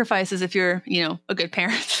make sacrifices if you're, you know, a good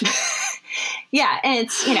parent. Yeah. And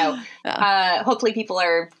it's, you know, hopefully people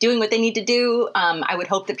are doing what they need to do. I would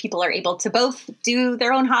hope that people are able to both do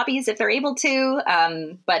their own hobbies if they're able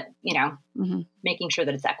to, but, you know, making sure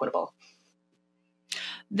that it's equitable.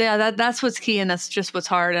 Yeah, that's what's key. And that's just what's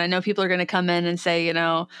hard. And I know people are going to come in and say, you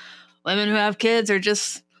know, women who have kids are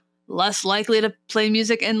just less likely to play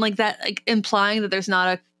music, and like that, like implying that there's not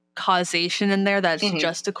a causation in there, that's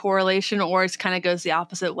just a correlation, or it kind of goes the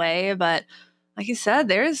opposite way. But like you said,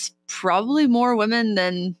 there's probably more women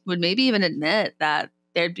than would maybe even admit that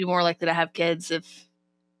they'd be more likely to have kids if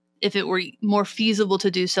it were more feasible to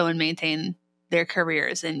do so and maintain their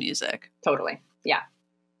careers in music. Totally.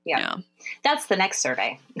 Yeah. That's the next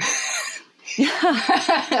survey.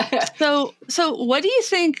 So what do you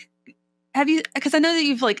think? Because I know that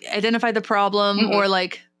you've like identified the problem or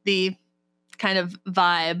like the kind of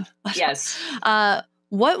vibe. Yes.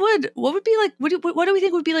 What would be like, what do we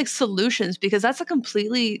think would be like solutions? Because that's a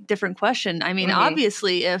completely different question. I mean,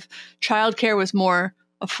 obviously if childcare was more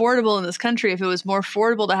affordable in this country, if it was more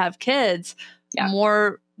affordable to have kids,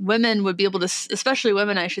 more women would be able to, especially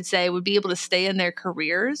women, I should say, would be able to stay in their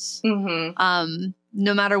careers, no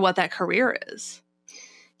matter what that career is.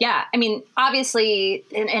 Yeah. I mean, obviously,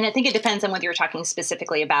 and I think it depends on whether you're talking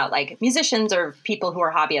specifically about like musicians or people who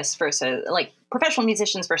are hobbyists versus like professional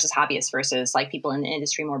musicians versus hobbyists versus like people in the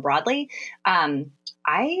industry more broadly.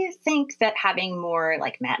 I think that having more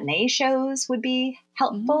like matinee shows would be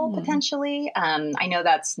helpful potentially. I know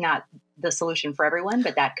that's not the solution for everyone,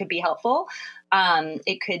 but that could be helpful.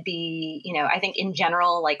 It could be, you know, I think in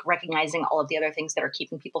general, like recognizing all of the other things that are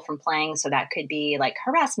keeping people from playing. So that could be like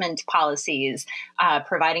harassment policies,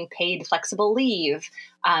 providing paid flexible leave,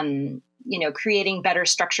 you know, creating better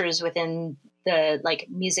structures within the like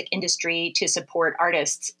music industry to support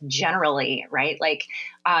artists generally, right? Like,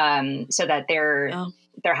 so that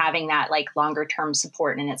they're having that like longer term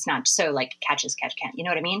support, and it's not so like catch as catch can, you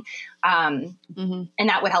know what I mean? And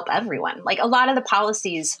that would help everyone. Like a lot of the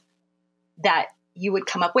policies that you would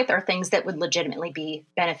come up with are things that would legitimately be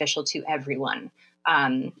beneficial to everyone.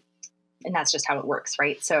 that's just how it works.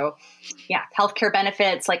 Right. So yeah, healthcare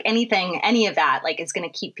benefits, like any of that, like is going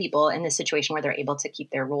to keep people in this situation where they're able to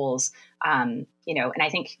keep their roles. And I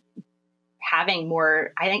think having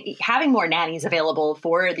more nannies available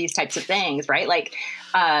for these types of things, right? Like,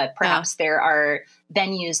 perhaps there are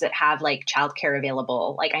venues that have like childcare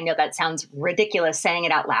available. Like, I know that sounds ridiculous saying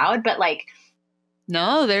it out loud, but like,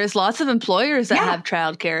 no, there's lots of employers that have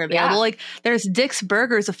childcare available. Like there's Dick's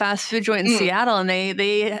Burgers, a fast food joint in Seattle, and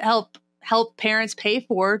they help parents pay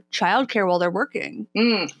for childcare while they're working.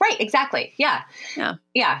 Right. Exactly. Yeah. Yeah.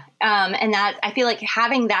 And that, I feel like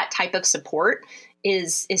having that type of support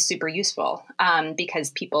is super useful,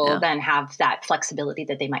 because people then have that flexibility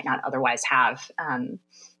that they might not otherwise have.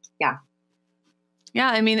 Yeah.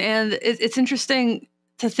 I mean, and it's interesting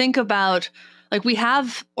to think about, like, we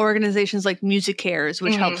have organizations like Music Cares,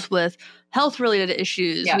 which helps with health-related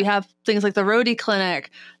issues. We have things like the Roadie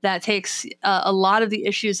Clinic that takes a lot of the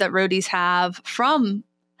issues that roadies have from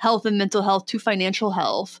health and mental health to financial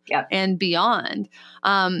health and beyond.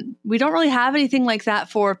 We don't really have anything like that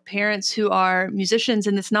for parents who are musicians,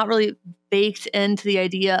 and it's not really baked into the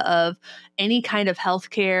idea of any kind of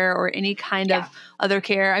healthcare or any kind of other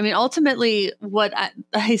care. I mean, ultimately, what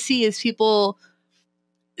I see is people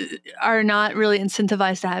are not really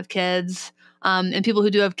incentivized to have kids. And people who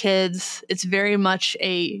do have kids, it's very much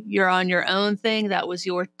a you're on your own thing. That was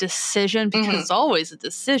your decision, because it's always a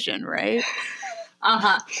decision, right?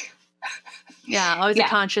 Yeah, always a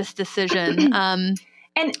conscious decision. And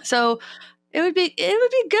so it would be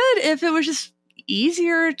good if it was just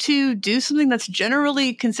easier to do something that's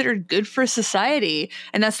generally considered good for society,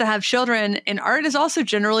 and that's to have children. And art is also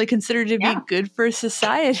generally considered to be good for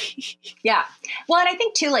society. Well, and I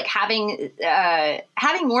think too, like having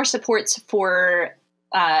more supports for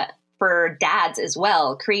dads as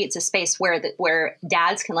well creates a space where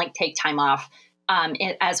dads can like take time off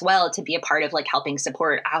as well to be a part of like helping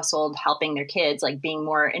support household, helping their kids, like being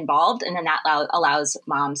more involved. And then that allows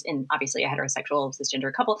moms, in obviously a heterosexual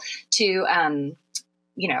cisgender couple, to,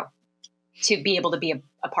 to be able to be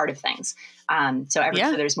a part of things. So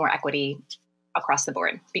there's more equity across the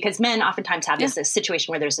board, because men oftentimes have this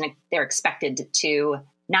situation where they're expected to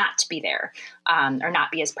not be there, or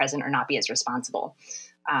not be as present, or not be as responsible.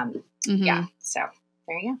 So there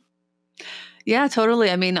you go. Yeah,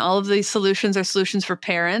 totally. I mean, all of these solutions are solutions for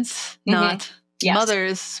parents, not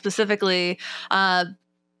mothers specifically.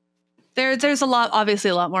 There's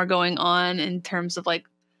obviously a lot more going on in terms of like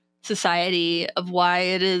society, of why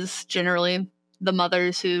it is generally the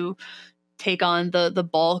mothers who take on the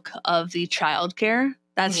bulk of the childcare.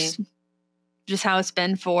 That's just how it's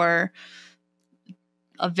been for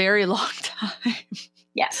a very long time.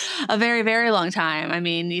 Yes. A very, very long time. I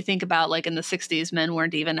mean, you think about like in the 60s, men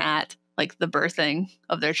weren't even at like the birthing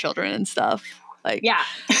of their children and stuff. Like,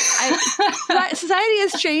 society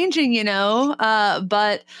is changing,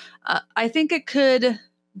 but I think it could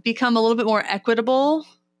become a little bit more equitable,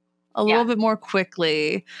 a little bit more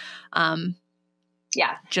quickly.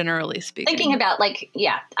 Generally speaking. Thinking about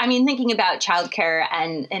thinking about childcare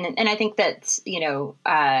and I think that,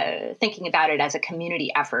 thinking about it as a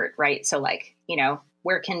community effort, right? So like,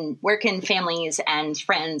 where can families and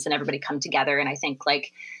friends and everybody come together? And I think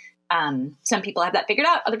like, some people have that figured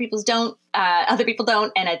out, other people don't.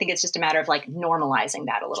 And I think it's just a matter of like normalizing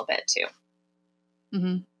that a little bit too.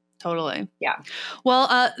 Mm-hmm. Totally. Yeah.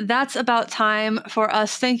 Well, that's about time for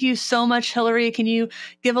us. Thank you so much, Hilary. Can you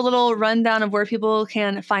give a little rundown of where people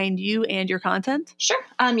can find you and your content? Sure.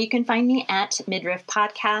 You can find me at Mid-Riff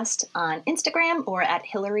Podcast on Instagram or at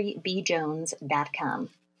HilaryBJones.com.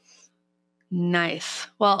 Nice.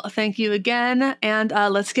 Well, thank you again. And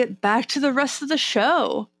let's get back to the rest of the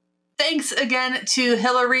show. Thanks again to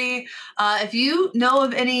Hilary. If you know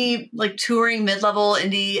of any like touring mid-level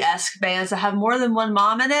indie-esque bands that have more than one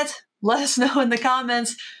mom in it, let us know in the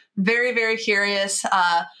comments. Very, very curious.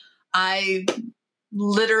 I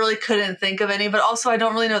literally couldn't think of any, but also I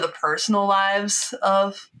don't really know the personal lives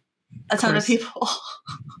of a ton of people.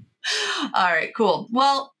 All right, cool.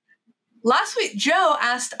 Well, last week, Joe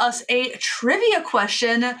asked us a trivia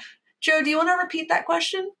question. Joe, do you want to repeat that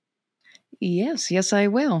question? Yes, I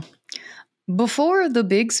will. Before the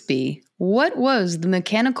Bigsby, what was the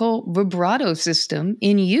mechanical vibrato system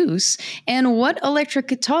in use, and what electric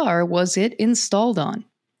guitar was it installed on?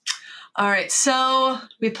 All right, so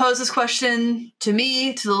we posed this question to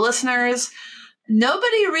me, to the listeners.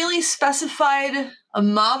 Nobody really specified a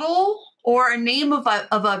model or a name of a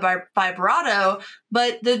vibrato,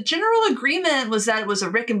 but the general agreement was that it was a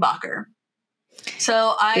Rickenbacker.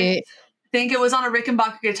 So I think it was on a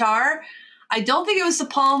Rickenbacker guitar. I don't think it was the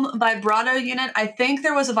Palm vibrato unit. I think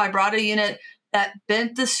there was a vibrato unit that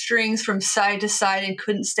bent the strings from side to side and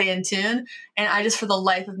couldn't stay in tune. And I just, for the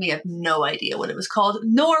life of me, have no idea what it was called,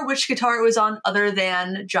 nor which guitar it was on, other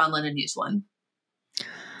than John Lennon used one.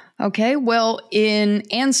 Okay, well, in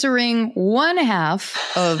answering one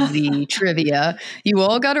half of the trivia, you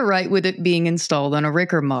all got it right with it being installed on a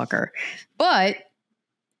Rickenbacker. But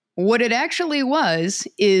what it actually was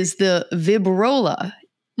is the Vibrola.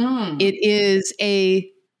 It is a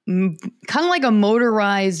kind of like a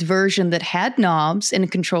motorized version that had knobs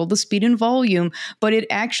and controlled the speed and volume, but it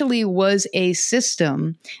actually was a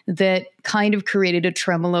system that kind of created a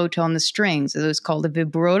tremolo on the strings. It was called a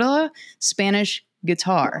Vibrola Spanish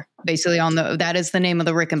guitar. Basically, that is the name of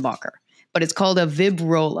the Rickenbacker. But it's called a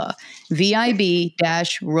Vibrola,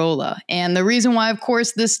 VIB-Rola. And the reason why, of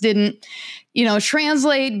course, this didn't,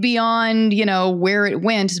 translate beyond, where it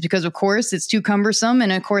went is because, of course, it's too cumbersome.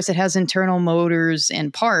 And, of course, it has internal motors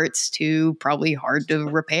and parts too probably hard to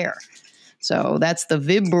repair. So that's the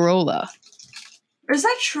Vibrola. Is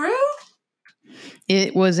that true?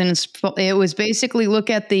 It was basically, look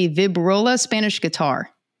at the Vibrola Spanish guitar.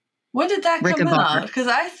 When did that come out? Because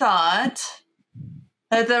I thought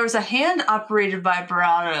that there was a hand-operated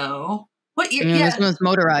vibrato. What year? This one's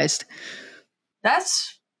motorized.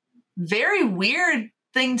 That's very weird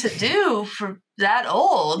thing to do for that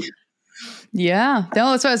old. Yeah.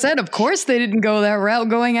 No, that's what I said. Of course they didn't go that route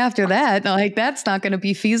going after that. Like, that's not going to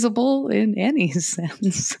be feasible in any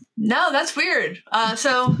sense. No, that's weird.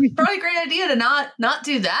 So probably a great idea to not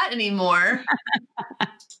do that anymore.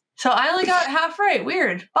 So I only got half right.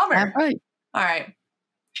 Weird. Bummer. Half right. All right.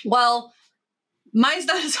 Well, mine's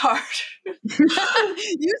not as hard.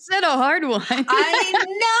 You said a hard one. I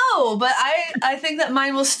know, but I think that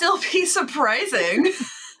mine will still be surprising.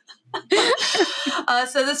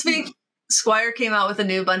 So this week, Squier came out with a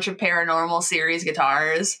new bunch of Paranormal series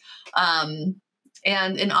guitars. And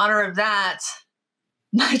in honor of that,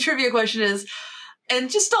 my trivia question is,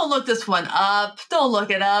 and just don't look this one up. Don't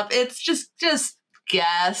look it up. It's just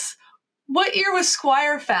guess. What year was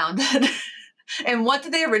Squier founded? And what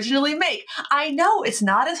did they originally make? I know it's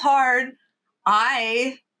not as hard.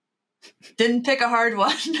 I didn't pick a hard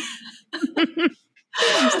one.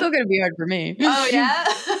 It's still going to be hard for me. Oh, yeah?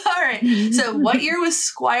 All right. So what year was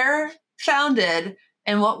Squier founded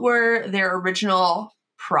and what were their original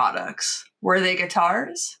products? Were they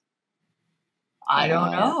guitars? I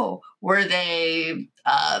don't know. Were they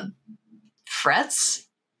frets?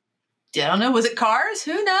 I don't know. Was it cars?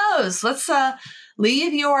 Who knows? Let's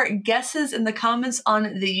leave your guesses in the comments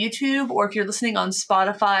on the YouTube, or if you're listening on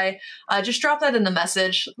Spotify, just drop that in the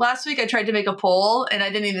message. Last week I tried to make a poll and I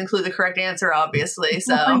didn't even include the correct answer, obviously.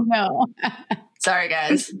 So no. Sorry,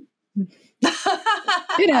 guys.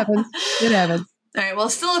 It happens. It happens. All right. Well,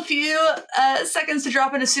 still a few seconds to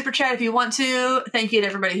drop in a super chat if you want to. Thank you to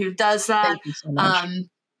everybody who does that. Thank you so much.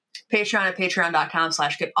 Patreon at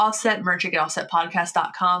patreon.com/getoffset, merch at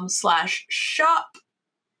getoffsetpodcast.com/shop.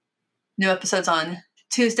 New episodes on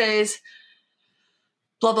Tuesdays.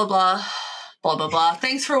 Blah, blah, blah. Blah, blah, blah.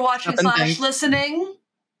 Thanks for watching / listening.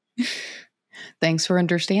 Thanks for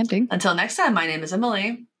understanding. Until next time, my name is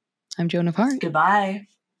Emily. I'm Joan of Heart. Goodbye.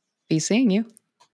 Be seeing you.